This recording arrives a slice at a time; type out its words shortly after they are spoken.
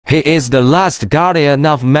He is the last guardian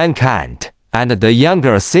of mankind, and the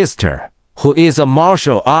younger sister, who is a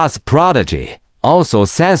martial arts prodigy, also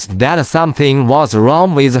sensed that something was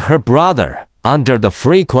wrong with her brother. Under the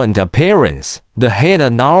frequent appearance, the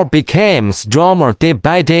hidden now became stronger day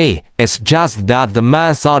by day. It's just that the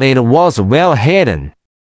man thought it was well hidden,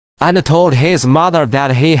 and told his mother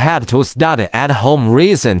that he had to study at home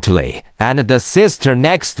recently, and the sister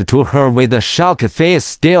next to her with a shocked face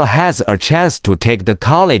still has a chance to take the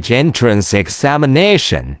college entrance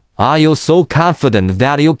examination. Are you so confident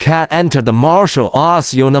that you can enter the martial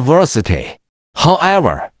arts university?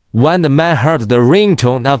 However, when the man heard the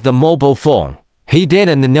ringtone of the mobile phone, he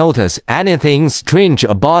didn't notice anything strange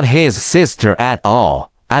about his sister at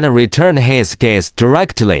all, and returned his gaze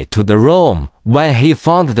directly to the room. When he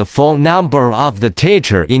found the phone number of the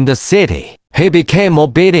teacher in the city, he became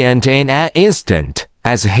obedient in an instant,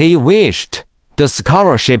 as he wished. The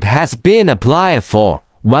scholarship has been applied for.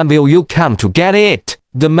 When will you come to get it?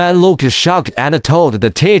 The man looked shocked and told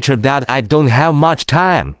the teacher that I don't have much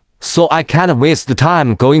time, so I can't waste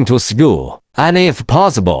time going to school, and if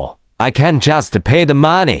possible, I can just pay the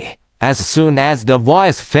money. As soon as the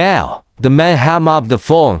voice fell, the man hung up the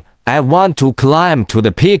phone. I want to climb to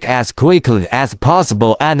the peak as quickly as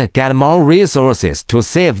possible and get more resources to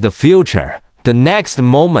save the future. The next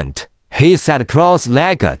moment, he sat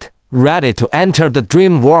cross-legged, ready to enter the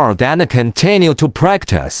dream world and continue to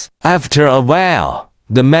practice. After a while,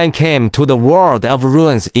 the man came to the world of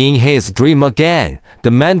ruins in his dream again.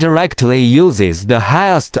 The man directly uses the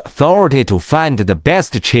highest authority to find the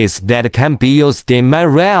best cheese that can be used in my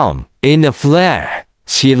realm. In a flare,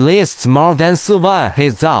 she lists more than 7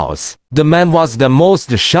 results. The man was the most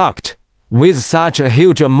shocked. With such a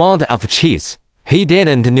huge amount of cheese, he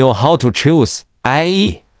didn't know how to choose.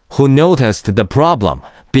 I.E., who noticed the problem,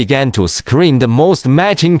 began to screen the most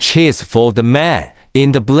matching cheese for the man.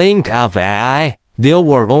 In the blink of an eye, there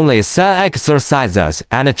were only 7 exercises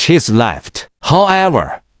and cheese left.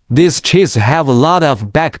 However, these cheese have a lot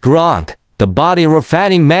of background. The body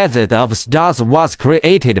refining method of stars was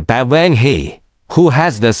created by Wang He, who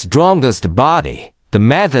has the strongest body. The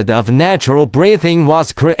method of natural breathing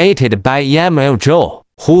was created by Yamil Zhou,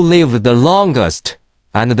 who lived the longest.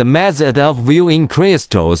 And the method of viewing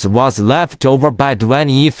crystals was left over by Duan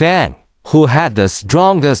Yifan, who had the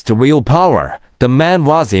strongest willpower. The man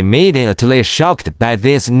was immediately shocked by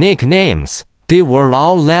these nicknames. They were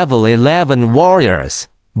all level 11 warriors,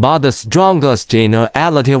 but the strongest in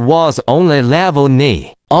reality was only level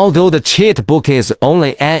 9. Although the cheat book is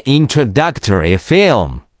only an introductory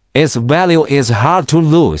film, its value is hard to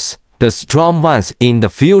lose. The strong ones in the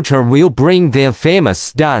future will bring their famous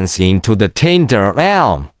stunts into the Tinder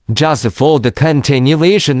realm, just for the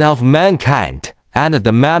continuation of mankind. And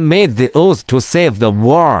the man made the oath to save the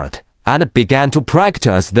world, and began to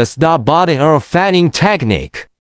practice the star body refining technique.